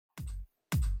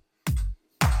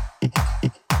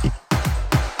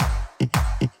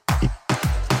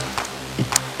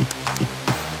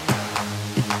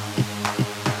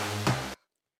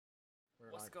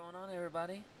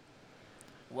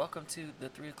welcome to the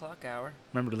 3 o'clock hour.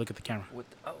 Remember to look at the camera.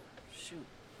 Oh, shoot.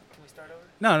 Can we start over?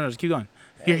 No, just keep going.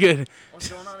 Hey, You're good. What's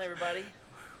going on, everybody?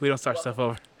 We don't start stuff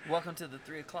over. Welcome to the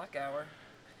 3 o'clock hour.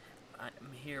 I'm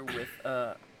here with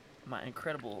my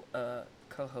incredible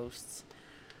co-hosts,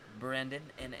 Brendan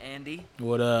and Andy.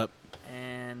 What up?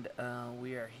 And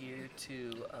we are here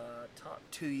to talk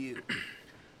to you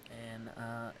and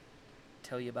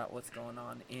tell you about what's going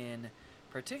on in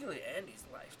particularly Andy's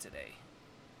life today.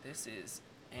 This is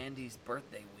Andy's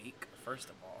birthday week, first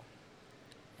of all.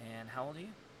 And how old are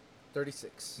you?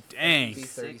 36. Dang. Be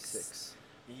 36.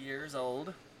 Years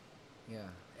old. Yeah.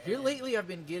 Here lately, I've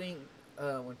been getting,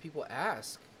 when people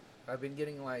ask, I've been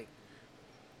getting like,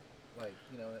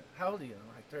 how old are you?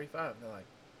 I'm like 35. And they're like,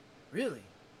 really?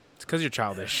 It's because you're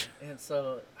childish. And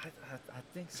so I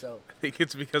think so. I think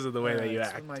it's because of the way that you it's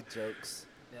act. with my jokes.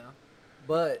 Yeah.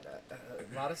 But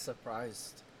a lot of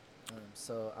surprised.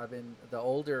 So the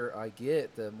older I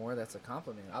get, the more that's a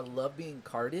compliment. I love being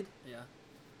carded. Yeah.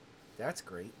 That's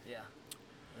great. Yeah.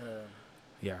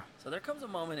 Yeah. So there comes a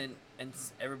moment in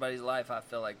everybody's life, I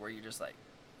feel like, where you're just like,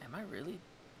 am I really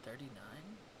 39?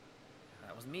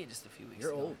 That was me just a few weeks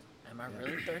You're ago. old. Am I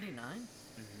really 39?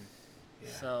 Yeah.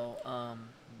 So,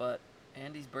 but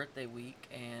Andy's birthday week,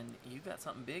 and you got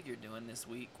something big you're doing this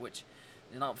week, which,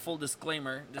 full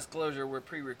disclosure, we're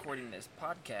pre-recording this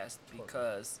podcast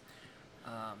because...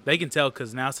 They can tell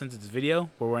because now since it's video,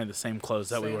 we're wearing the same clothes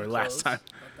that we Same were last time.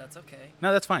 But that's okay.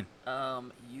 No, that's fine.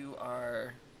 You've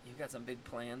got some big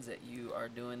plans that you are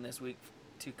doing this week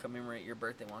to commemorate your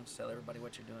birthday. Why don't you tell everybody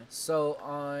what you're doing? So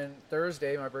on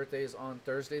Thursday, my birthday is on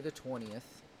Thursday the 20th.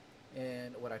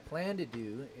 And what I plan to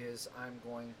do is I'm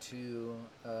going to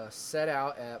set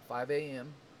out at 5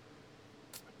 a.m.,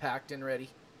 packed and ready,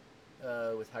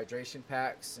 with hydration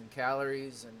packs and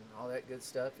calories and all that good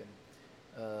stuff. And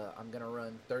I'm going to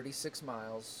run 36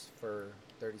 miles for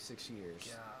 36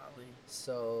 years. Golly.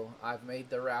 So I've made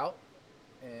the route,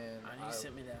 and I know you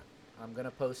sent me that. I'm going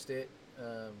to post it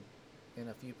in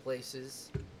a few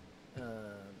places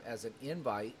as an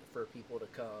invite for people to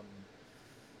come,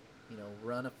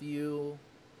 run a few,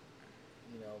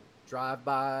 drive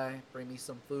by, bring me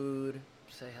some food,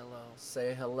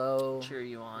 say hello, cheer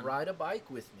you on, ride a bike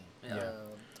with me. Yeah.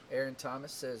 Aaron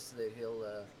Thomas says that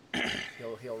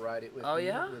he'll ride it with Oh, me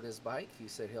yeah? with his bike. He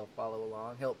said he'll follow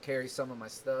along, help carry some of my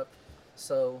stuff.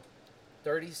 So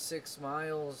 36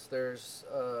 miles, there's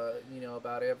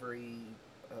about every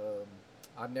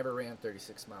I've never ran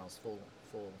 36 miles, full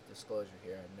disclosure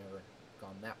here. I've never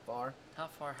gone that far. How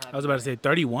far have I was about to say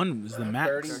 31 is the max.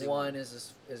 31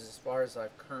 is as far as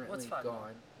I've currently What's 5 gone.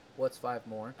 more? What's 5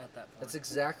 more? At that point. That's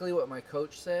exactly what my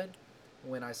coach said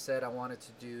when I said I wanted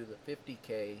to do the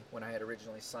 50K when I had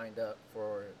originally signed up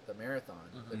for the marathon.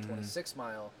 The 26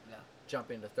 mile, Yeah.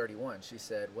 jump into 31. She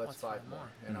said, what's 5 more?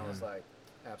 And I was Mhm. like,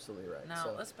 absolutely right. Now,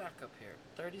 So, let's back up here.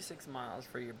 36 miles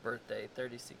for your birthday,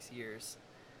 36 years.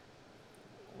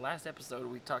 Last episode,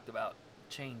 we talked about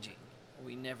changing.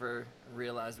 We never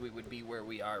realized we would be where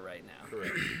we are right now.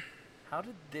 correct. How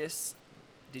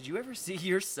did you ever see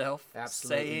yourself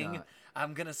Absolutely saying, not.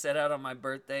 I'm going to set out on my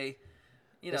birthday,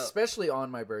 Especially on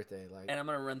my birthday. and I'm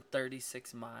going to run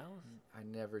 36 miles? I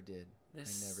never did. I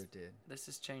never did. This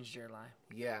has changed your life.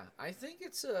 Yeah, I think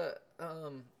it's a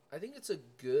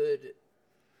good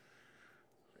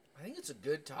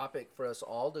topic for us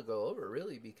all to go over,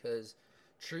 really, because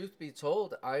truth be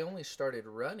told, I only started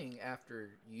running after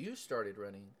you started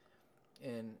running,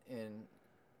 and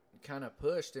kind of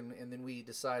pushed, and then we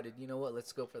decided,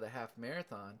 let's go for the half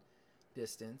marathon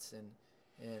distance,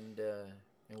 and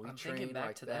we I'm trained thinking back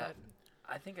like to that.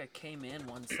 I think I came in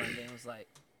one Sunday and was like,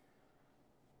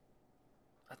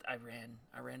 I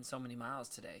ran so many miles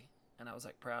today, and I was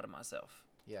like proud of myself.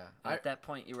 Yeah, And at that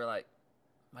point, you were like,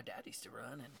 my dad used to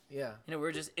run, and yeah.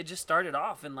 it just started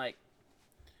off in like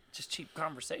just cheap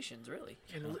conversations, really.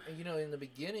 And in the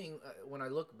beginning, when I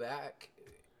look back,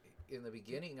 in the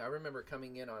beginning, I remember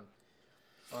coming in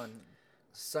on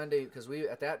Sunday, because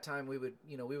at that time we would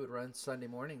run Sunday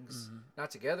mornings,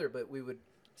 not together, but we would,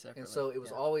 Separately. and so it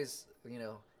was always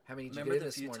how many did you Remember get in the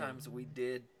this few morning? times we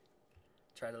did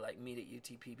try to like meet at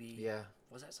UTPB? Yeah.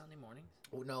 Was that Sunday morning?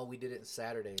 Oh, no, we did it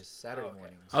Saturday okay.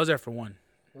 mornings. I was there for one.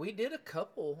 We did a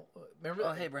couple. Remember?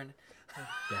 Oh, hey, Brendan.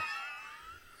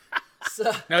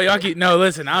 So, No,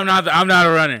 listen. I'm not a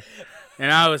runner,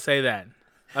 and I would say that.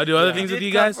 I'll do other Yeah. things with Did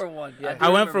you come guys. for one. Yeah. I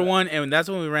went remember for that. one, and that's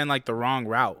when we ran like the wrong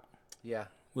route. yeah,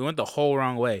 We went the whole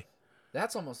wrong way.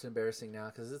 that's almost embarrassing now,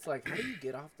 because it's like, how do you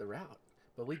get off the route?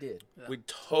 But we did. Yeah. We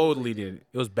totally did.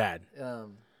 It was bad.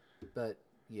 But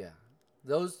yeah,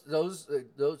 those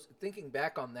thinking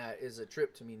back on that is a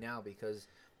trip to me now, because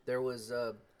there was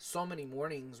so many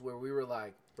mornings where we were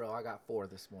like, bro, I got 4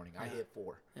 this morning. I hit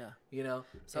 4. Yeah. You know?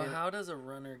 So And how does a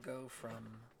runner go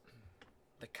from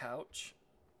the couch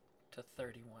to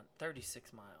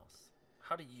 36 miles?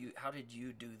 How did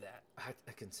you do that?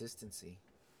 a consistency.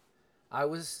 I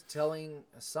was telling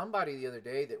somebody the other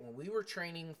day that when we were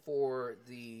training for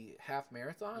the half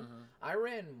marathon, I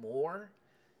ran more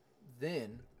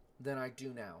then than I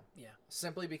do now. Yeah.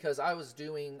 Simply because I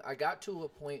got to a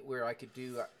point where I could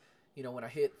do, when I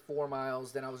hit 4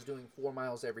 miles, then I was doing 4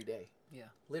 miles every day. Yeah.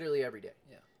 Literally every day.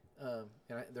 Yeah.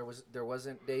 And there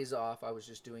wasn't days off. I was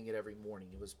just doing it every morning.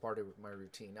 It was part of my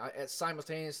routine. I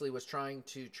simultaneously was trying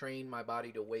to train my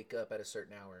body to wake up at a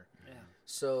certain hour. Yeah.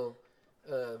 So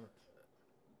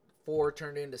 4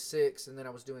 turned into 6, and then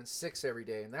I was doing 6 every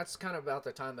day. And that's kind of about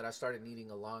the time that I started needing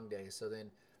a long day. So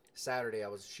then Saturday I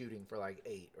was shooting for like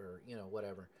 8 or,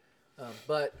 whatever.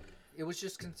 But it was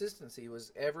just consistency. It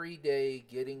was every day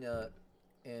getting up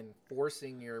and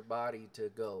forcing your body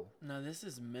to go. No, this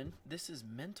is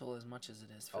mental as much as it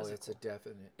is physical. Oh, it's a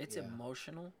definite. It's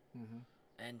emotional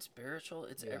and spiritual.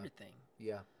 It's everything.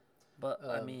 Yeah. But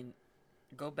I mean,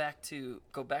 go back to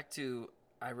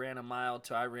I ran a mile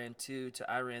to I ran 2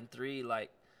 to I ran 3. Like,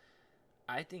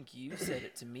 I think you said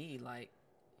it to me. Like,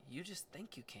 you just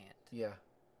think you can't. Yeah.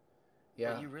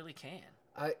 Yeah. But you really can.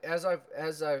 As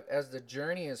the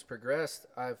journey has progressed,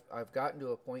 I've gotten to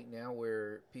a point now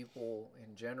where people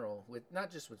in general, with not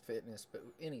just with fitness but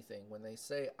anything, when they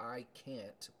say I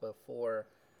can't before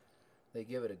they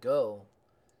give it a go,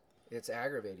 it's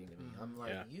aggravating to me. I'm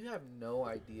like, you have no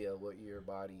idea what your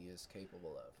body is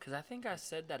capable of. Because I think I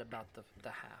said that about the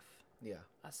half. Yeah.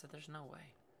 I said there's no way,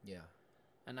 Yeah.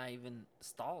 and I even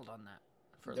stalled on that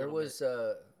for a There little was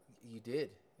bit. You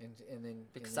did, and then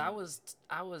Because and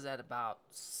I was at about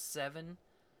 7,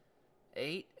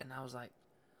 8, and I was like,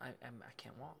 I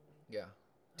can't walk. yeah.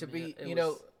 I mean,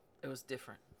 it was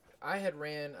different. I had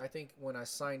ran, I think when I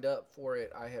signed up for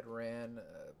it, I had ran,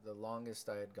 the longest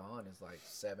I had gone is like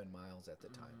 7 miles at the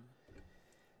time.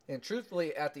 And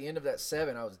truthfully, at the end of that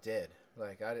 7, I was dead.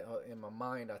 Like, in my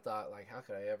mind, I thought, like, how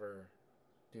could I ever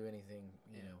do anything,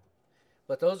 you know?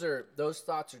 But those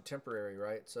thoughts are temporary,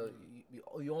 right? So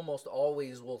you almost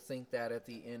always will think that at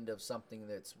the end of something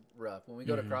that's rough. When we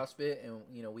go to CrossFit and,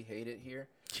 we hate it here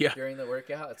during the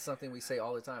workout, it's something we say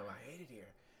all the time. I hate it here.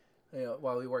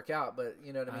 While we work out, but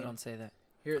you know what I mean? I don't say that.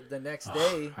 Here, the next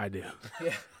day. I do.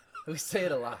 Yeah, we say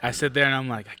it a lot. I sit there and I'm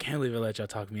like, I can't believe I let y'all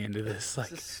talk me into this. Like,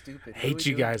 This is stupid. I hate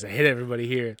you guys. I hate everybody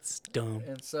here. It's dumb.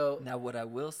 And so Now, what I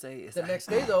will say is the next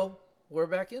day, though, we're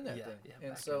back in that yeah, thing. yeah,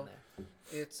 And back so in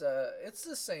there. it's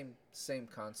the same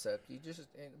concept.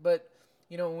 But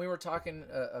when we were talking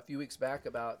a few weeks back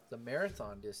about the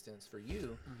marathon distance for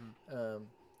you,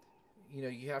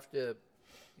 you have to.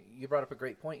 You brought up a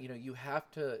great point. You have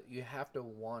to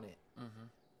want it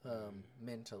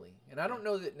mentally, and I don't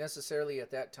know that necessarily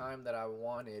at that time that I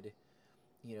wanted,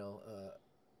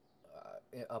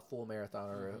 a full marathon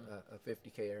or a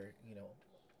 50K or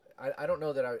I don't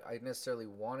know that I necessarily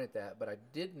wanted that, but I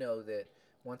did know that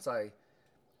once I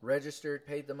registered,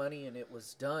 paid the money, and it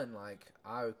was done, like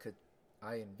I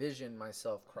envisioned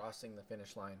myself crossing the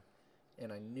finish line,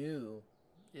 and I knew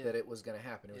that it was going to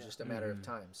happen. It was just a matter of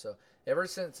time. So ever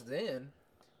since then,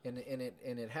 and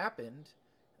it happened.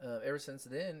 Ever since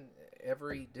then,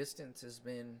 every distance has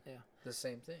been the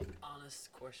same thing.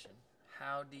 Honest question: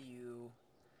 how do you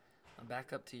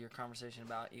back up to your conversation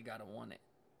about you gotta want it?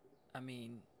 I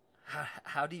mean,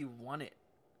 how do you want it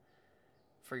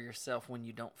for yourself when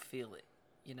you don't feel it?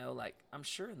 Like, I'm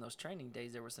sure in those training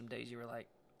days there were some days you were like,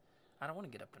 I don't want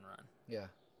to get up and run. Yeah,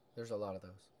 there's a lot of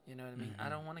those. You know what I mean? I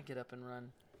don't want to get up and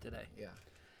run today. Yeah.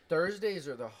 Thursdays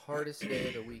are the hardest day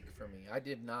of the week for me. I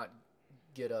did not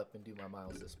get up and do my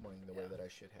miles this morning the way that I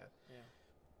should have. Yeah.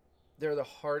 They're the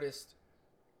hardest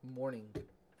morning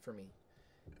for me.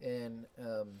 And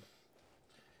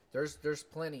there's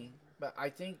plenty, but I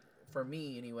think for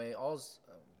me anyway,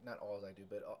 not all I do,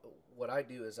 but what I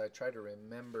do is I try to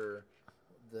remember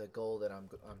the goal that I'm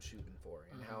shooting for,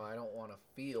 and how I don't want to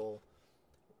feel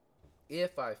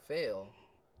if I fail.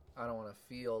 I don't want to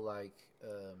feel like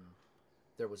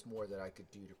there was more that I could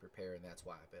do to prepare, and that's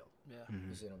why I failed. Yeah.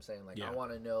 You see what I'm saying? Like, Yeah. I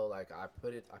want to know, like, I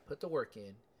put the work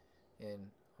in, and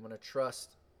I'm going to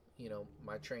trust,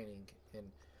 my training. And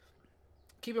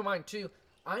keep in mind too,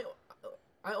 I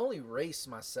only race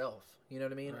myself. You know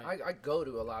what I mean? Right. I go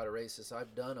to a lot of races.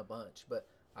 I've done a bunch, but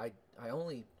I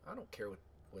don't care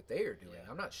what they are doing. Yeah.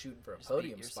 I'm not shooting for a Just beat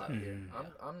podium spot yourself. here.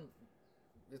 Yeah. I'm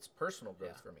it's personal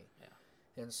growth Yeah. for me.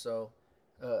 Yeah. And so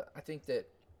I think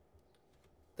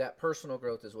that personal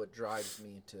growth is what drives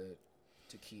me to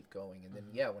to keep going. And then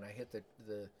yeah, when I hit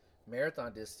the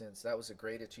marathon distance, that was a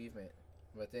great achievement.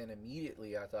 But then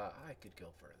immediately I thought I could go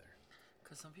further.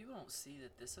 Because some people don't see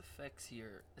that this affects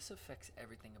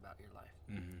everything about your life.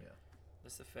 Mm-hmm. Yeah.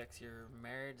 This affects your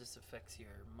marriage. This affects your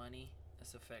money.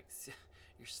 This affects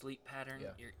your sleep pattern. Yeah.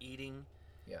 Your eating.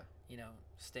 Yeah. You know,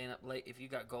 staying up late. If you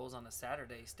got goals on a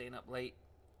Saturday, staying up late.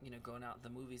 You know, going out to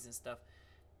the movies and stuff.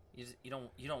 You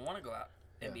don't want to go out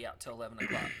and be out till 11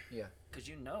 o'clock. Yeah. Because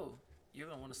you know you're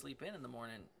gonna want to sleep in the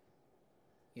morning.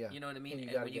 Yeah. You know what I mean? And you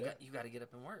And gotta when get up. you got to get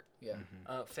up and work. Yeah.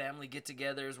 Family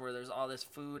get-togethers where there's all this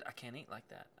food. I can't eat like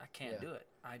that. I can't Yeah. do it.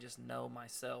 I just know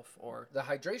myself or The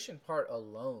hydration part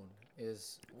alone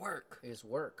is work.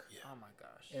 work. Yeah. Oh my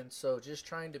gosh. And so just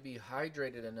trying to be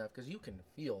hydrated enough, because you can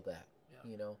feel that,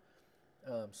 Yeah. you know.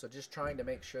 So just trying to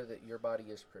make sure that your body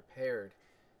is prepared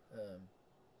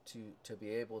to be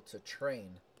able to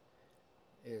train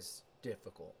is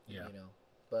difficult, Yeah. you know.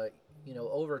 But, you know,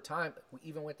 over time,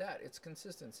 even with that, it's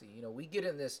consistency. You know, we get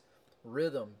in this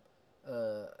rhythm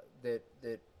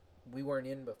that we weren't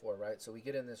in before, right? So we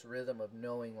get in this rhythm of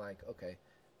knowing, like, okay,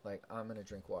 like I'm going to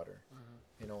drink water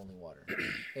and only water.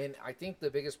 And I think the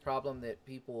biggest problem that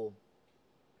people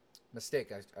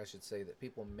mistake, I should say, that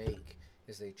people make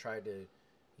is they try to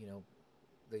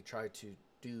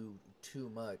do too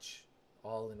much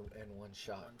all in one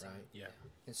shot, One time. right? Yeah.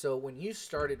 And so when you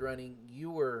started running,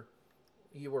 you were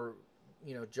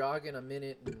jogging a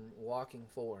minute and walking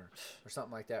 4 or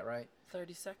something like that, right?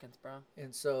 30 seconds, bro.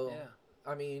 And so Yeah.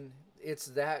 I mean, it's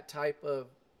that type of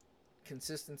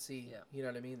consistency, Yeah. you know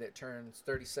what I mean, that turns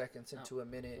 30 seconds into a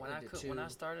minute, into 2. When I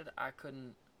started, I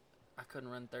couldn't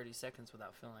run 30 seconds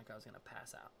without feeling like I was gonna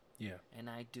pass out. Yeah. And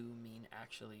I do mean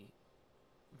actually,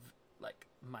 like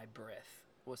my breath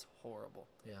was horrible.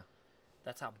 Yeah.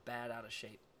 That's how bad out of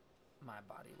shape my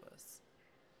body was.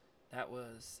 That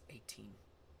was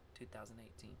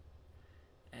 2018.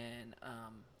 And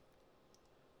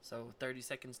so 30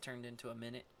 seconds turned into a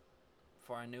minute.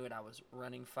 Before I knew it, I was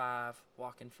running 5,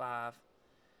 walking 5.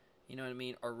 You know what I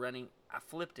mean? Or running, I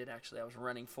flipped it actually. I was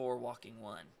running 4, walking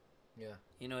 1. Yeah.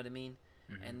 You know what I mean?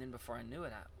 Mhm. And then before I knew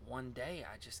it, one day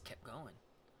I just kept going.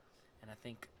 And I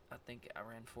think I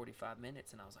ran 45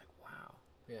 minutes and I was like, wow.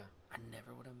 Yeah. I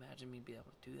never would have imagined me be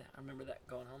able to do that. I remember that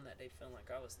going home that day feeling like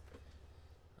I was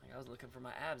looking for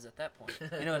my abs at that point.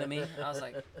 You know what I mean? I was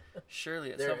like,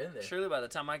 surely They're in there. surely by the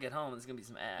time I get home, there's gonna be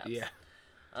some abs. Yeah.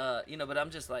 You know, but I'm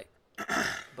just like,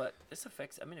 but this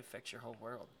affects your whole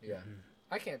world. Yeah.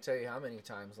 I can't tell you how many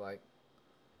times, like,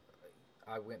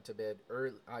 I went to bed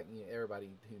early.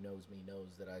 Everybody who knows me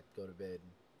knows that I go to bed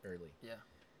early.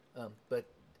 Yeah. But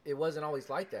it wasn't always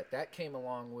like that. That came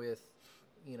along with,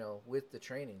 you know, with the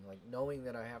training. Like, knowing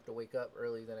that I have to wake up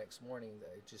early the next morning,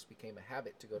 it just became a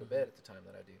habit to go to bed at the time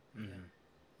that I do.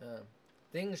 Mm-hmm.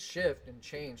 Things shift and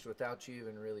changed without you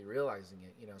even really realizing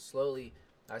it. You know, slowly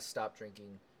I stopped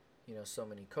drinking, you know, so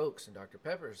many Cokes and Dr.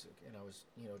 Peppers, and I was,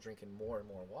 you know, drinking more and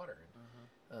more water. And,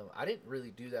 I didn't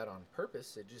really do that on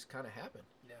purpose. It just kind of happened.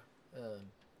 Yeah.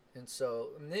 And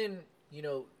then, you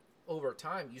know, over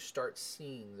time you start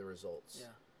seeing the results. Yeah.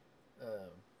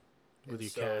 With and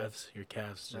your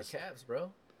calves My just. calves,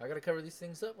 bro. I got to cover these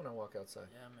things up when I walk outside.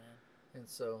 Yeah, man. And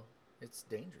so it's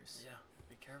dangerous. Yeah.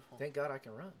 Be careful. Thank God I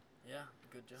can run. Yeah.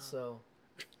 Good job. So,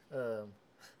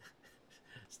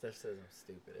 Steph says I'm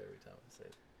stupid every time I say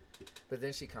it. But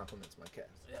then she compliments my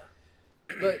calves. Yeah.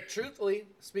 But truthfully,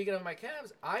 speaking of my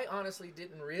calves, I honestly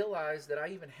didn't realize that I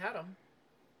even had them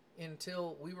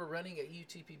until we were running at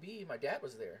UTPB. My dad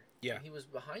was there. Yeah. And he was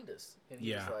behind us. And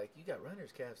he was Yeah. like, "You got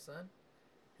runner's calves, son."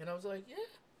 And I was like, "Yeah."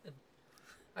 And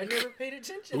I never paid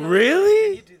attention. I was Can you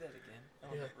Really? do that again?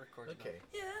 Oh, Yeah. record like, it okay.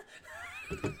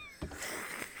 now. Yeah.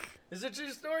 It's a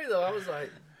true story, though. I was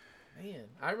like, man,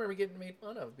 I remember getting made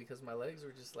fun of because my legs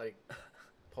were just like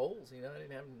poles. You know, I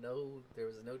didn't have there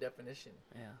was no definition.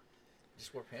 Yeah.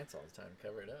 Just wore pants all the time to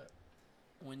cover it up.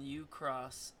 When you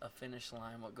cross a finish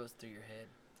line, what goes through your head?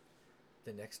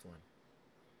 The next one.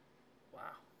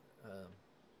 Wow.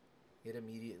 It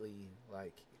immediately,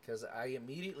 like, because I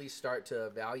immediately start to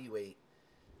evaluate,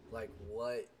 like,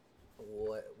 what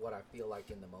I feel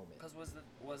like in the moment. Because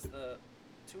was the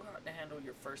Too Hot to Handle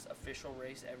your first official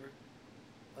race ever?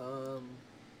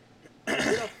 I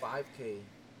did a 5K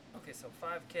Okay, so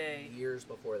 5K. years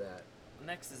before that.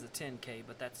 Next is a 10K,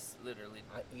 but that's literally.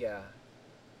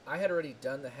 I had already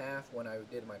done the half when I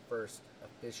did my first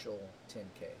official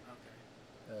 10K.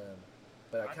 Okay.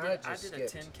 But I kind of just I did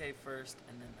skipped. a 10K first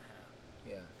and then the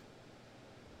half.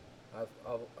 Yeah.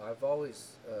 I've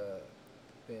always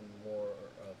been more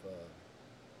of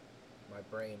a. My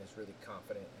brain is really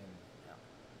confident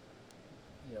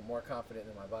and more confident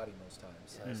in my body most times.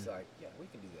 So it's like, yeah, we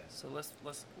can do that. So let's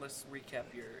recap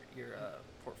your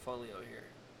portfolio here.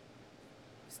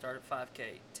 You start at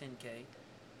 5K, 10K,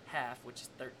 half, which is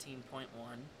 13.1.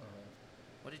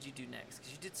 What did you do next?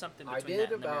 Because you did something I between did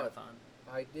that and the about- marathon,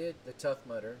 I did the Tough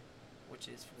Mudder, which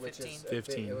is which 15. is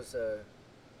 15. It was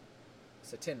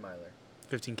it's a 10 miler,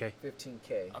 15K.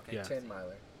 15K, Okay, Yeah. 10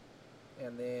 miler,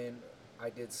 and then I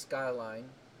did Skyline,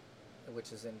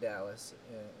 which is in Dallas.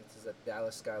 It's a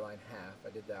Dallas Skyline half.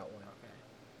 I did that one,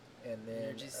 Okay. and then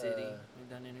Energy City. We've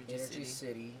done Energy Energy City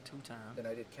City. 2 times. Then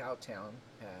I did Cowtown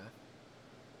half,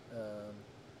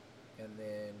 and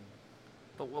then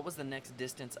But what was the next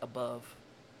distance above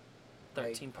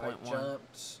 13.1? I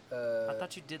jumped. I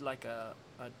thought you did like a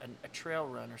trail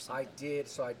run or I something. did.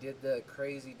 So I did the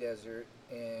Crazy Desert,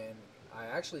 and I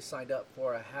actually signed up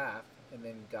for a half, and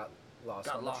then got lost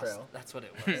Got on lost. the trail, That's what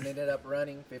it was. and ended up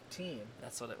running 15.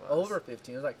 That's what it was. Over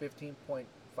 15. It was like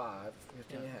 15.5,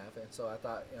 15 Yeah. and a half. And so I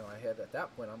thought, I had at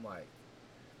that point, I'm like,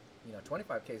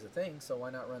 25K is a thing, so why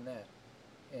not run that?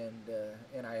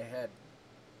 And I had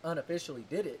unofficially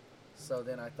did it, so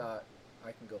then I thought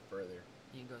I can go further.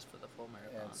 He goes for the full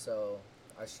marathon. And so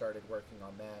I started working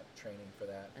on that, training for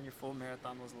that. And your full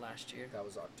marathon was last year. That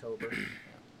was October.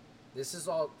 This is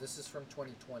from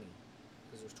 2020,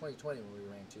 because it was 2020 when we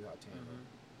ran Too Hot Tampa.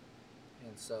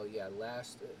 And so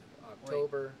last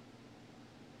October.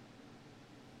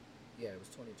 Yeah, it was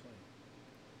 2020.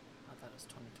 I thought it was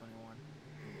 2021.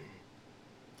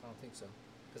 I don't think so,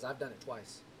 because I've done it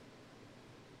twice.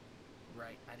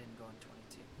 Right. I didn't go in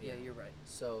 22. Yeah, you're right.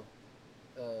 So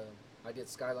I did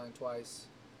Skyline twice,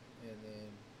 and then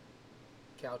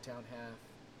Cowtown half.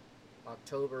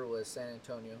 October was San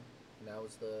Antonio, and that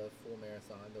was the full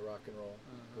marathon, the rock and roll,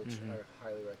 which I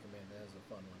highly recommend. That was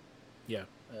a fun one. Yeah.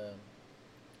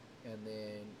 And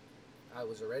then I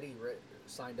was already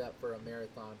signed up for a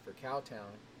marathon for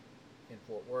Cowtown in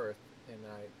Fort Worth, and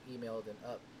I emailed and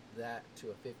upped that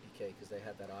to a 50K because they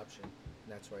had that option, and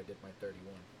that's where I did my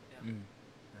 31. Yeah.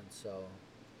 And so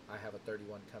I have a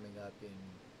 31 coming up in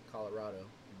Colorado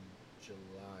in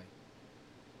July,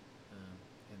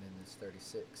 and then this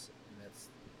 36, and this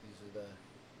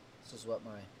is what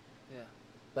my. Yeah.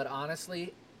 But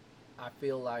honestly, I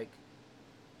feel like,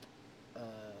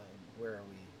 where are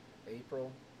we?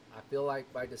 April. I feel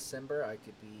like by December I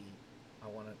could be. I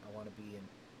want to be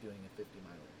doing a 50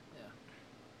 miler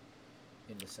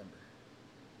Yeah. in December,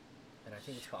 and I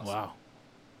think it's possible. Wow.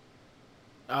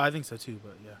 I think so too,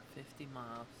 but yeah. 50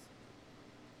 miles.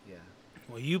 Yeah.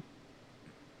 Well, you.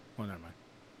 Well, never mind.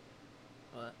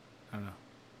 What? I don't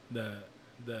know.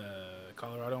 The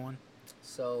Colorado one.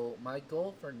 So my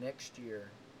goal for next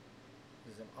year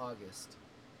is in August,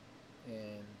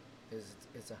 and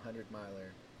it's a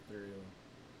 100-miler through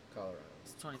Colorado.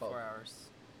 It's 24 hours.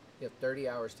 You have 30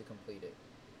 hours to complete it.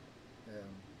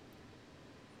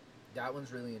 That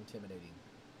one's really intimidating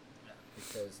Yeah.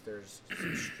 because there's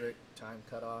some strict time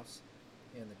cutoffs,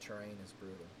 and the terrain is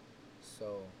brutal.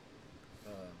 So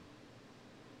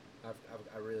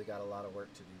I really got a lot of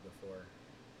work to do before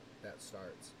that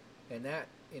starts. And that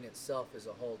in itself is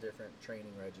a whole different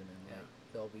training regimen. Yeah. Like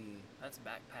there'll be That's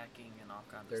backpacking and all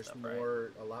kinds there's of stuff,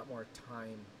 right? a lot more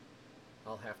time.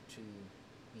 I'll have to,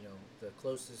 the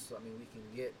closest we can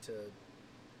get to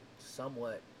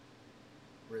somewhat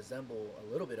resemble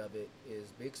a little bit of it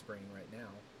is Big Spring right now.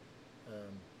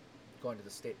 Going to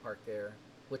the state park there,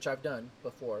 which I've done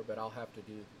before, but I'll have to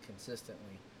do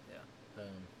consistently. Yeah.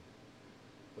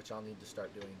 Which I'll need to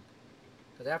start doing.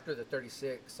 Because after the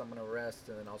 36, I'm going to rest,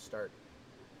 and then I'll start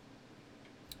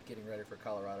getting ready for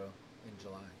Colorado in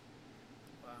July.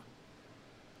 Wow.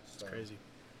 It's crazy.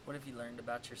 What have you learned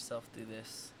about yourself through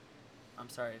this? I'm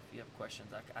sorry if you have questions.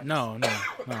 I No,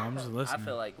 I'm just listening. I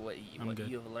feel like what good.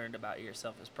 you have learned about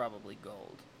yourself is probably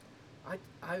gold. I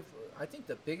think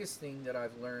the biggest thing that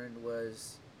I've learned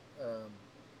was,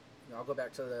 I'll go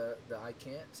back to the I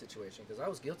can't situation, because I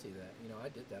was guilty of that. I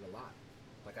did that a lot.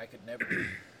 Like I could never,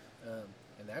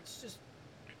 and that's just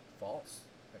false.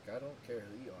 Like I don't care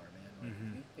who you are, man.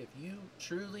 Like if you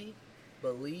truly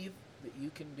believe that you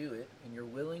can do it and you're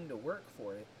willing to work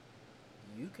for it,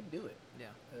 you can do it. Yeah.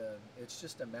 It's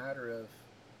just a matter of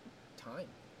time.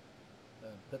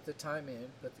 Put the time in,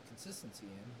 put the consistency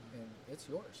in, and it's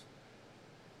yours.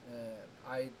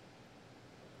 I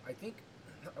think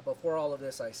before all of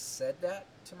this, I said that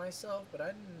to myself, but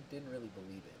I didn't really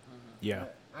believe it. Yeah.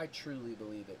 I truly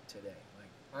believe it today.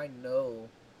 Like I know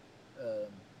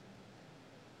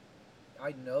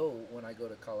when I go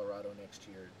to Colorado next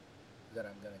year that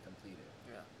I'm going to complete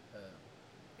it. Yeah.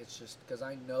 It's just because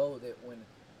I know that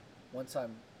once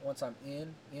I'm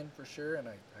in for sure, and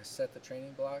I set the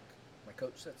training block, my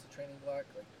coach sets the training block,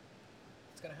 like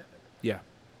it's gonna happen. Yeah.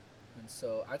 And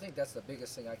so I think that's the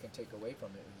biggest thing I can take away from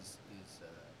it is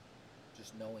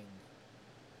just knowing,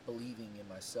 believing in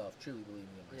myself, truly believing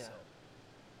in myself,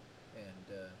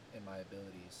 and in my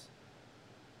abilities.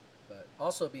 But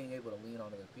also being able to lean on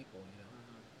other people.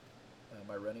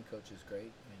 My running coach is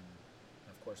great, and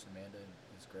of course Amanda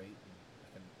is great,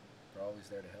 and they're always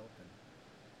there to help.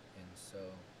 And so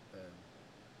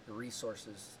the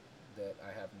resources that I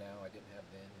have now, I didn't have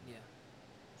then. And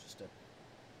just a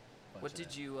bunch What of did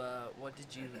that. you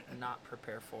not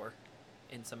prepare for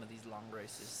in some of these long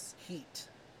races? Heat.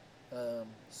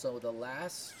 So the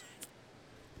last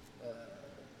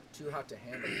Too Hot to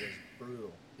Handle was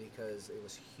brutal because it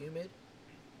was humid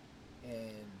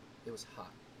and it was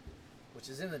hot, which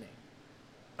is in the name.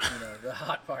 The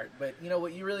hot part. But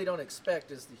what you really don't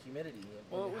expect is the humidity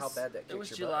and how bad that kicks It was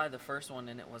your July butt. the first one,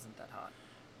 and it wasn't that hot.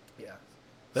 Yeah.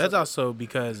 But that's also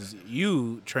because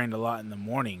you trained a lot in the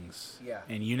mornings. Yeah.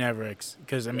 And you never,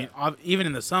 because I mean, even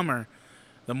in the summer,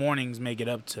 the mornings make it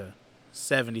up to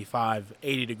 75,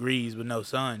 80 degrees with no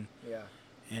sun. Yeah.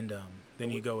 And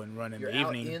then you go and run in You're the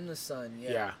evening. out in the sun,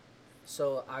 Yeah.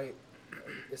 So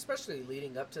especially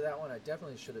leading up to that one, I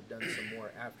definitely should have done some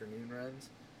more afternoon runs,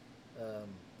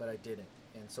 but I didn't.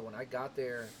 And so when I got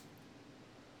there,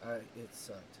 it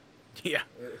sucked. Yeah.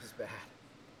 It was bad.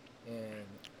 And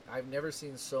I've never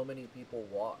seen so many people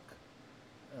walk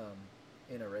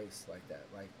in a race like that.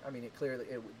 Like, I mean, it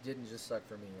didn't just suck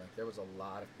for me. Like, there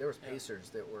was pacers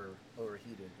that were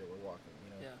overheated that were walking,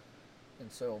 Yeah.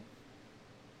 And so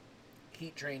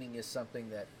heat training is something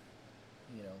that,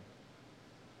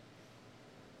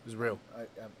 It was real.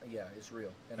 it's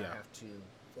real. And Yeah. I have to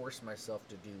force myself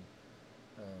to do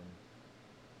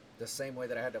the same way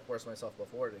that I had to force myself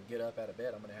before to get up out of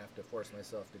bed. I'm going to have to force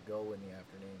myself to go in the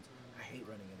afternoons. I hate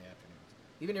running in the afternoons.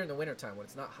 Even during the wintertime when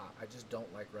it's not hot, I just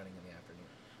don't like running in the afternoon.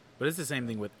 But it's the same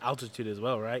thing with altitude as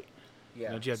well, right?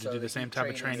 Yeah. Don't you have to do the same heat type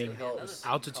of training training? helps.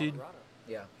 Altitude?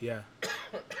 Yeah. Yeah.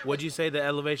 What'd you say the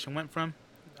elevation went from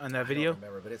on that video? I don't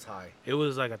remember, but it's high. It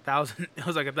was like 1,000. It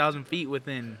was like 1,000 feet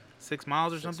within 6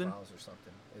 miles or 6 something. miles or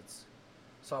something.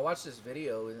 So I watched this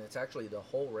video, and it's actually the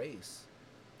whole race.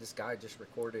 This guy just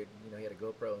recorded. He had a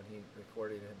GoPro, and he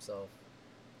recorded himself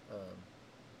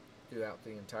throughout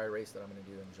the entire race that I'm going to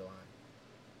do in July.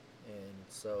 And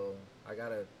so I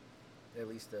got at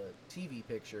least a TV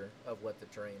picture of what the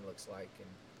terrain looks like, and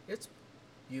it's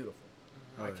beautiful.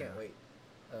 Oh, I can't yeah. wait.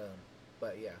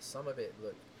 But yeah, some of it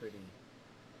looked pretty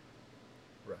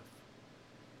rough.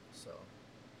 So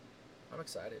I'm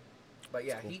excited. But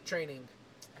yeah, That's cool. heat training.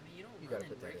 I mean, you don't You run gotta in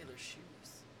put that in. regular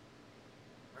shoes,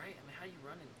 right? I mean, how you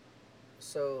running?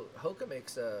 So Hoka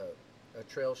makes a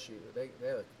trail shoe. They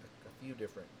have a few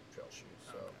different trail shoes.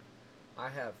 So Okay. I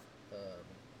have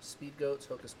Speed Goats,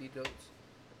 Hoka Speed Goats,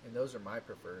 and those are my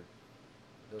preferred.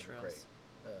 Those Trails. are great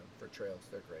for trails.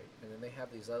 They're great. And then they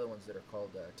have these other ones that are called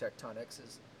Tecton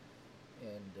X's,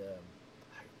 and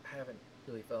I haven't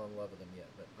really fell in love with them yet,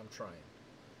 but I'm trying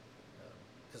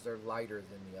because they're lighter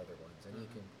than the other ones, and you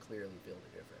Mhm. can clearly feel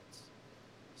the difference.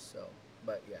 So,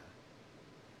 but yeah,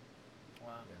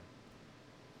 Wow.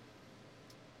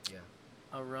 yeah.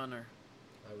 A runner.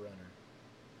 A runner.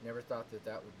 Never thought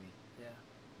that would be, Yeah.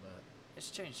 but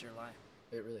It's changed your life.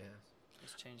 it really has.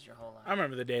 It's changed your whole life. I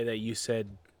remember the day that you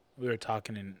said we were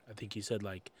talking, and I think you said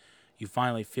like you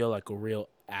finally feel like a real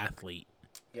athlete,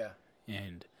 Yeah.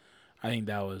 and I think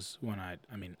that was when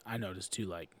I noticed too,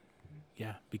 like,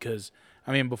 yeah, because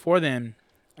I mean before then,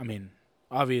 I mean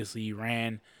obviously you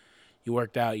ran, you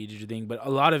worked out, you did your thing, but a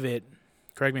lot of it,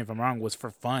 correct me if I'm wrong, was for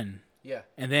fun, Yeah.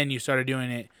 and then you started doing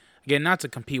it again not to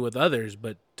compete with others,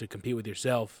 but to compete with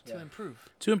yourself. To improve.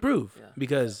 To improve, Yeah.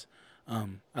 because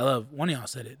I love, one of y'all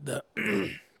said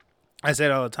it, I say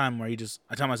it all the time where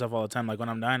I tell myself all the time, like when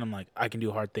I'm dying, I'm like, I can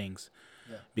do hard things,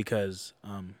 Yeah. because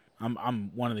I'm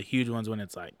one of the huge ones when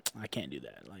it's like, I can't do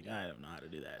that, like I don't know how to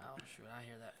do that, Oh shoot, I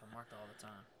hear that from Martha all the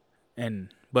time.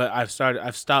 but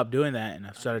I've stopped doing that, and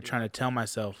I've started trying to tell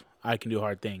myself I can do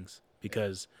hard things,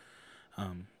 because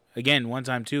again, one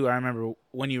time too, I remember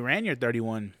when you ran your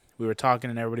 31, we were talking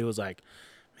and everybody was like,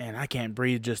 man, I can't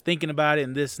breathe just thinking about it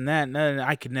and this and that. And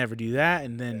I could never do that.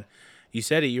 And then you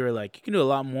said it. You were like, you can do a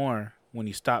lot more when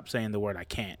you stop saying the word I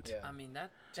can't. Yeah. I mean that.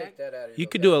 Take that out of You your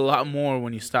could do a lot vocabulary. more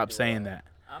when you can stop do a saying lot. that.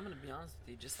 I'm gonna be honest with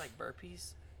you. Just like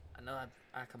burpees, I know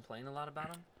I complain a lot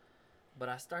about them, but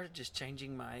I started just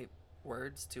changing my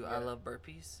words to I Yeah. love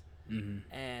burpees, Hmm.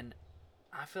 and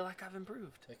I feel like I've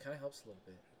improved. It kind of helps a little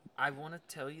bit. I want to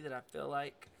tell you that I feel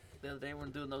like the other day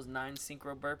when doing those 9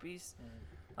 synchro burpees,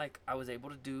 like I was able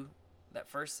to do that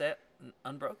first set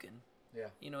unbroken. Yeah.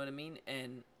 You know what I mean?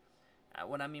 And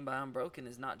What I mean by unbroken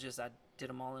is not just I did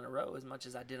them all in a row as much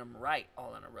as I did them right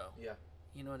all in a row. Yeah.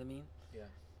 You know what I mean? Yeah.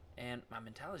 And my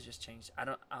mentality's just changed.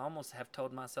 I almost have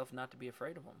told myself not to be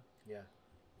afraid of them. Yeah.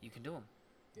 You can do them.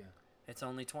 Yeah. It's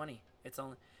only 20. It's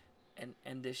only,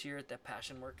 and this year at that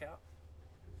passion workout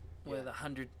with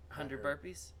 100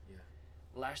 burpees. Yeah.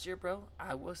 Last year, bro,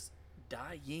 I was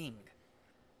dying.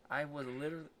 I was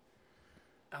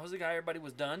the guy everybody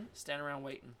was done, standing around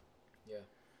waiting. Yeah.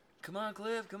 Come on,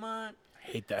 Cliff, come on. I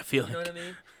hate that feeling. You know what I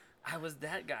mean? I was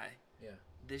that guy. Yeah.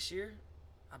 This year,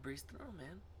 I breezed through 'em,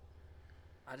 man.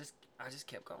 I just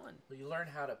kept going. Well, you learn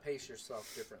how to pace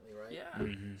yourself differently, right? Yeah.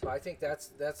 Mm-hmm. So I think that's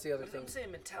the other thing. I'm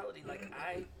saying mentality. Like,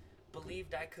 I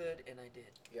believed I could, and I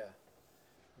did. Yeah.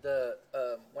 The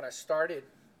when I started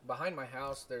behind my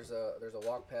house, there's a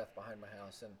walk path behind my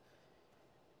house, and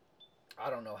I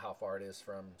don't know how far it is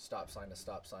from stop sign to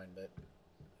stop sign, but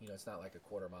it's not like a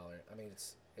quarter mile. I mean,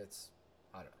 it's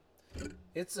I don't know.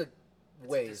 It's a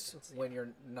ways distance, when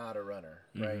you're not a runner,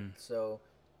 right? So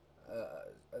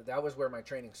that was where my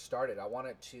training started. I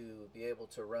wanted to be able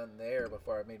to run there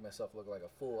before I made myself look like a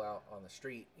fool out on the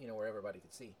street, where everybody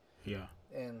could see. Yeah.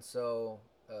 And so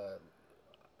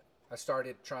I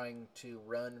started trying to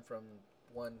run from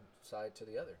one side to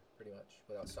the other pretty much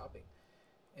without stopping.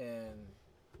 And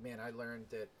man, I learned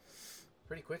that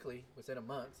pretty quickly within a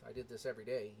month. I did this every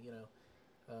day,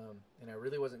 and I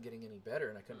really wasn't getting any better,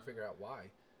 and I couldn't figure out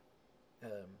why.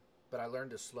 But I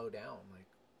learned to slow down, like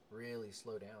really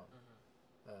slow down.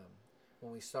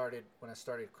 When I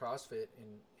started CrossFit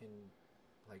in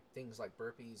like things like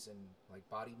burpees and like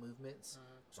body movements,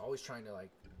 I was always trying to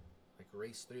like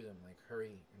race through them, like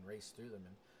hurry and race through them.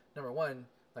 And number one,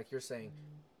 like you're saying,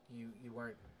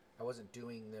 I wasn't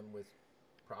doing them with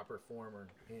proper form or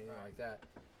anything like that.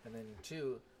 And then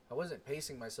two, I wasn't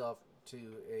pacing myself to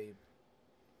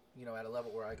at a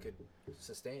level where I could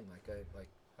sustain.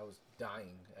 I was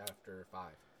dying after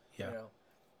 5. Yeah.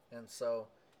 And so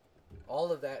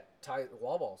all of that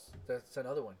wall balls. That's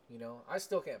another one. I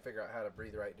still can't figure out how to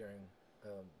breathe right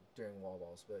during wall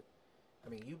balls. But I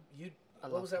mean, you.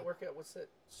 What was that workout? What's that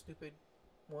stupid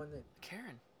one that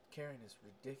Karen is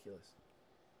ridiculous.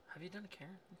 Have you done a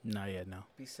Karen? Not yet, no.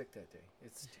 Be sick that day.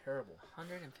 It's terrible.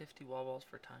 150 wall balls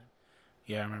for time.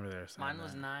 Yeah, I remember there. Mine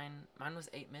was 9. Mine was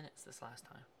 8 minutes this last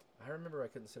time. I remember I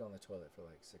couldn't sit on the toilet for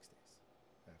like 6 days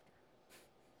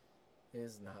after. It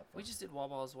is not fun. We just did wall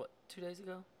balls, 2 days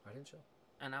ago? I didn't show.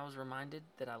 And I was reminded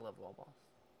that I love wall balls.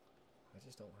 I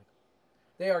just don't like them.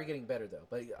 They are getting better though.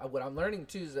 But what I'm learning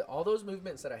too is that all those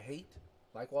movements that I hate,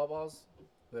 like wall balls,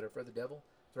 that are for the devil,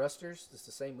 thrusters, it's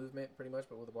the same movement pretty much,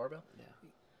 but with a barbell. Yeah.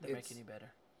 They're making you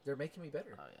better. They're making me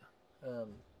better. Oh, yeah.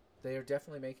 They are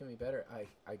definitely making me better.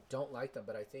 I don't like them,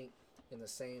 but I think in the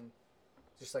same,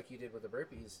 just like you did with the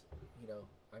burpees,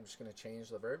 I'm just going to change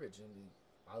the verbiage, and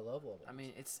I love wall balls. I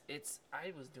mean, it's.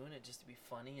 I was doing it just to be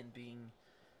funny and being,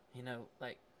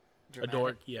 like, dramatic. A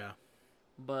dork, yeah.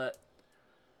 But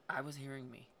I was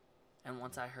hearing me, and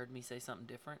once I heard me say something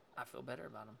different, I feel better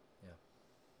about them.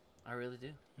 Yeah. I really do.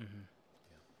 Mm-hmm.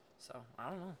 Yeah. So I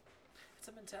don't know. It's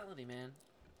a mentality, man.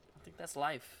 I think that's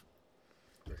life.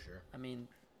 For sure. I mean,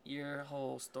 your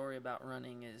whole story about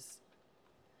running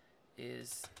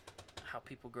is how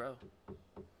people grow.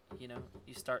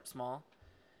 You start small,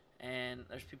 and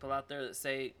there's people out there that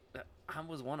say, I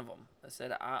was one of them, that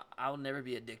said, I'll never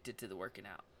be addicted to the working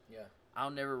out. Yeah.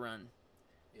 I'll never run.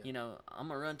 Yeah. I'm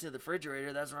going to run to the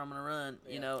refrigerator. That's where I'm going to run,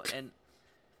 Yeah. and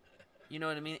you know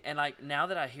what I mean? And like, now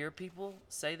that I hear people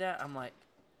say that, I'm like,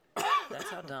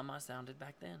 that's how dumb I sounded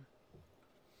back then.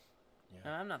 Yeah.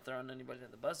 And I'm not throwing anybody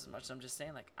to the bus as much. I'm just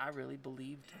saying, like, I really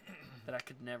believed that I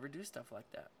could never do stuff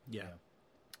like that. Yeah.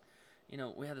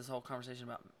 We had this whole conversation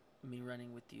about me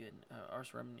running with you and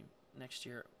us running next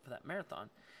year for that marathon.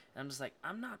 And I'm just like,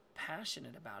 I'm not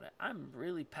passionate about it. I'm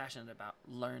really passionate about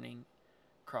learning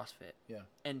CrossFit. Yeah.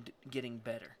 And getting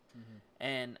better. Mm-hmm.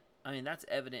 And, I mean, that's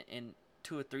evident in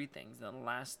 2 or 3 things. In the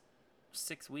last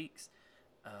 6 weeks,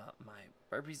 my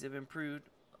burpees have improved.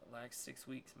 The last 6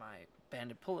 weeks, my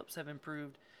banded pull-ups have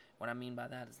improved. What I mean by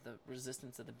that is the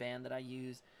resistance of the band that I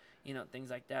use, things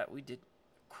like that. We did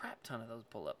a crap ton of those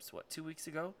pull-ups. 2 weeks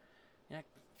ago? I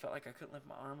felt like I couldn't lift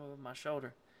my arm over my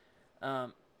shoulder.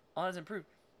 All that's improved.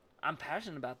 I'm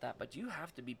passionate about that, but you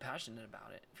have to be passionate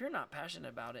about it. If you're not passionate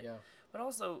about it, Yeah. but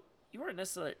also you weren't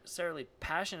necessarily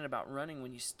passionate about running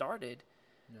when you started.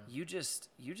 No. You just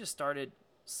started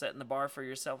setting the bar for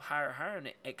yourself higher, and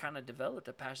it kind of developed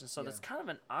a passion. So that's kind of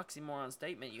an oxymoron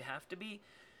statement. You have to be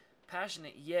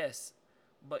passionate, yes,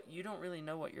 but you don't really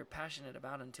know what you're passionate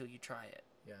about until you try it.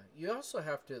 Yeah. You also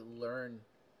have to learn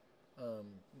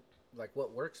like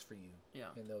what works for you Yeah.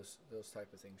 in those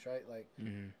type of things, right? Like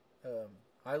Mm-hmm.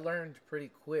 I learned pretty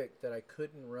quick that I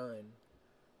couldn't run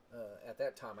at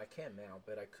that time. I can now,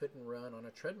 but I couldn't run on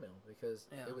a treadmill because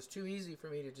Yeah. it was too easy for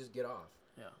me to just get off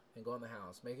Yeah. and go in the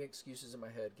house, make excuses in my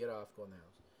head, get off, go in the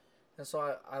house. And so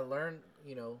I learned,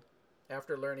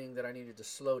 after learning that I needed to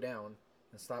slow down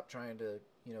and stop trying to,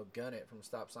 gun it from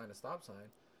stop sign to stop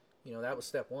sign, that was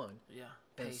step one. Yeah.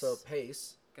 And so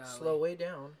pace, Golly. slow way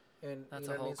down, and That's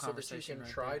you a know what I whole mean, so that you conversation can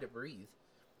right try there. to breathe.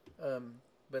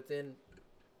 But then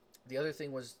the other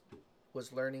thing was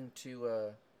learning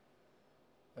to.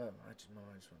 I just went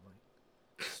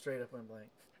blank. Straight up went blank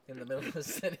in the middle of the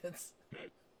sentence.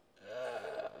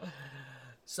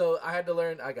 So I had to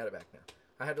learn. I got it back now.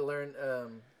 I had to learn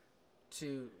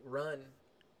to run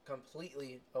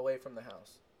completely away from the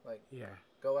house, like Yeah.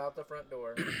 go out the front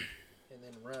door and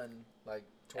then run like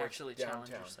towards Actually downtown.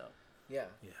 challenge yourself. Yeah,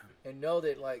 Yeah. and know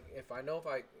that like if I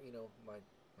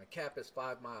my cap is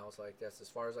 5 miles, like that's as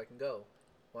far as I can go.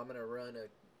 Well, I'm gonna run a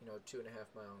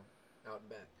 2.5 mile out and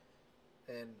back,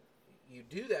 and you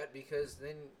do that because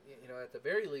then at the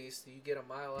very least you get a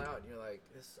mile out and you're like,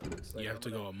 this sucks. Like, You have I'm to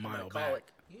gonna- go a I'm gonna mile call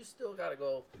back. it. You still gotta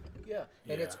go. Yeah,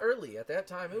 and it's Yeah. early at that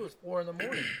time. It was 4 in the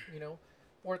morning.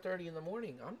 4:30 in the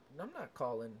morning. I'm not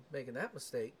making that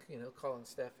mistake. Calling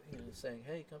Steph, saying,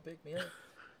 hey, come pick me up.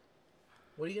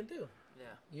 What are you gonna do? Yeah.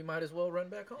 You might as well run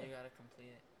back home. You gotta complete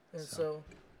it. And so,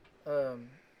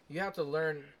 you have to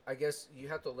learn. I guess you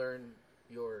have to learn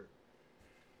your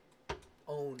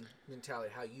own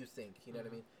mentality, how you think. You know what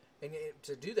I mean? And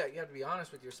to do that, you have to be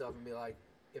honest with yourself and be like,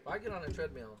 if I get on a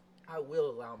treadmill, I will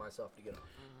allow myself to get off.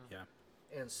 Yeah.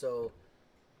 And so,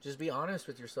 just be honest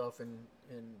with yourself and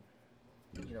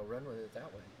run with it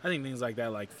that way. I think things like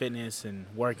that, like fitness and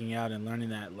working out and learning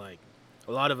that, like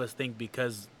a lot of us think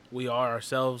because we are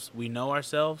ourselves, we know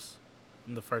ourselves.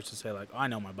 I'm the first to say like, oh, I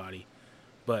know my body,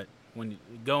 but when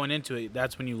going into it,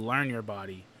 that's when you learn your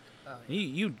body. Oh,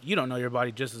 You don't know your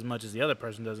body just as much as the other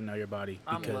person doesn't know your body.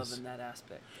 I'm Because loving that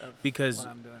aspect of because- what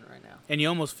I'm doing right now. and you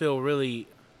almost feel really,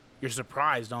 you're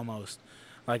surprised almost.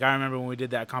 Like I remember when we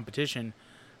did that competition,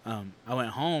 I went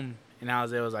home and I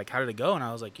was like, how did it go? And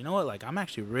I was like, you know what? Like I'm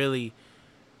actually really,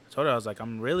 I told her I was like,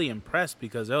 I'm really impressed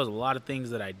because there was a lot of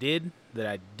things that I did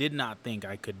not think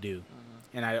I could do.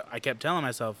 And I kept telling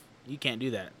myself, you can't do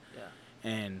that. Yeah.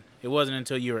 And it wasn't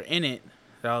until you were in it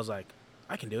that I was like,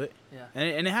 I can do it. Yeah.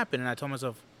 And it happened. And I told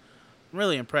myself, I'm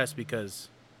really impressed because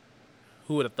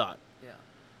who would have thought? Yeah.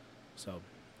 So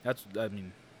it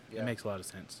Yeah. makes a lot of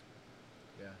sense.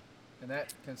 Yeah, and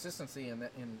that consistency in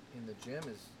the gym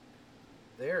is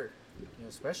there,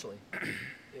 especially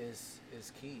is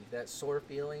key. That sore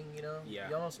feeling, Yeah.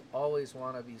 you almost always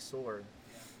want to be sore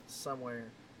somewhere,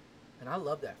 and I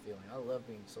love that feeling. I love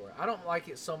being sore. I don't like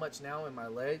it so much now in my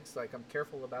legs. Like I'm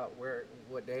careful about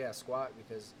what day I squat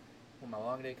because when my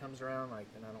long day comes around,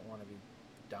 like then I don't want to be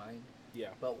dying. Yeah.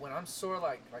 But when I'm sore,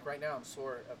 like right now, I'm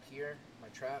sore up here, my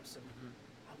traps, and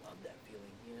I love that feeling.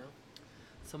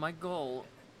 So my goal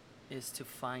is to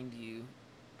find you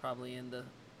probably in the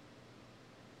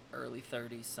early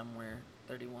 30s somewhere,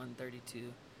 31,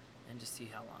 32, and just see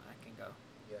how long I can go.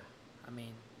 Yeah. I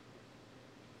mean,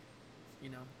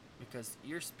 because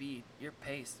your speed, your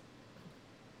pace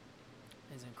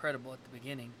is incredible at the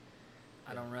beginning.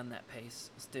 I don't run that pace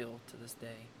still to this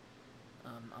day.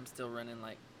 I'm still running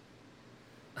like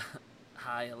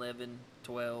high 11,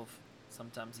 12,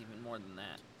 sometimes even more than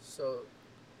that. So,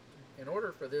 in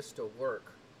order for this to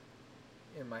work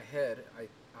in my head,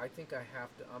 I think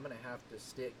I'm going to have to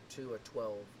stick to a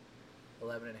 12,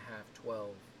 11 and a half, 12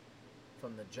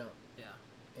 from the jump. Yeah.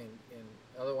 And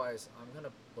otherwise, I'm going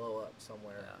to blow up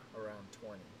somewhere Yeah. around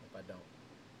 20 if I don't.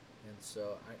 And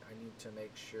so I need to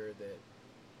make sure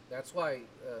that's why,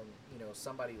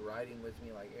 somebody riding with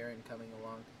me, like Aaron coming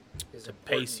along, is To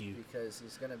important pace you. because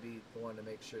he's going to be the one to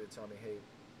make sure to tell me, hey,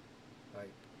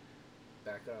 like,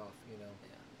 back it off,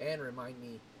 Yeah. and remind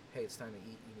me, hey, it's time to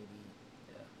eat. You need to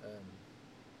eat. Yeah.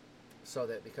 So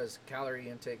that because calorie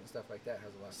intake and stuff like that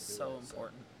has a lot to do So with it.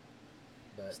 important.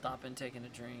 But Stop and taking a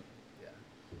drink, yeah,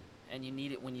 and you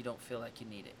need it when you don't feel like you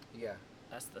need it. yeah,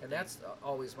 That's the and thing. that's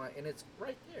always and it's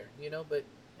right there, But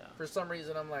Yeah. for some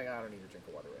reason, I'm like, I don't need a drink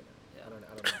of water right now. Yeah. I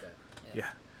don't need that. Yeah.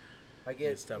 I You're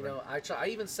get, stubborn. I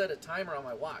even set a timer on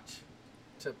my watch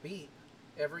to beat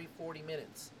every 40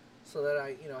 minutes so that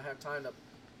I, have time to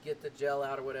get the gel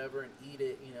out or whatever and eat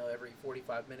it, every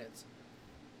 45 minutes.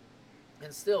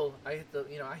 And still, I hit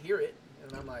I hear it,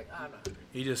 and I'm like, I'm not hungry.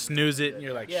 You just snooze it and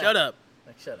you're like, Yeah. shut up.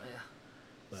 Like, shut up. Yeah.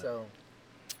 But- So,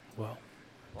 Well,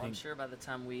 Well, I'm sure by the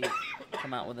time we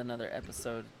come out with another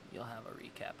episode, you'll have a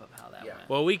recap of how that Yeah.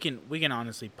 went. we can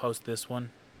honestly post this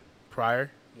one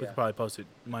prior. We Yeah. could probably post it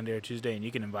Monday or Tuesday, and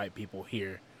you can invite people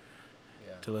here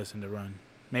Yeah. to listen to run.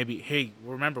 Maybe, hey,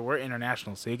 remember, we're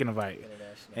international, so you can invite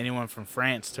International. anyone from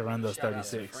France to run those Shout out to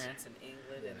 36. France and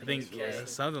England and I think UK,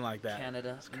 something like that.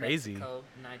 Canada, It's crazy. Mexico,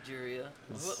 Nigeria.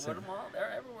 It's, What them all?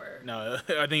 They're everywhere. No,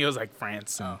 I think it was like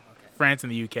France and Oh, okay. France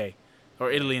and the UK,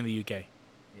 or Italy and the UK.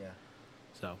 Yeah.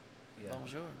 So Yeah.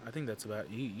 Bonjour. I think that's about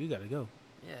you. You got to go.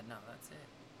 Yeah, no, that's it.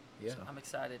 Yeah. So. I'm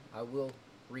excited. I will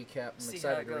recap. I'm See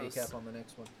how excited it to goes. recap on the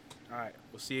next one. All right,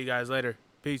 we'll see you guys later.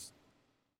 Peace.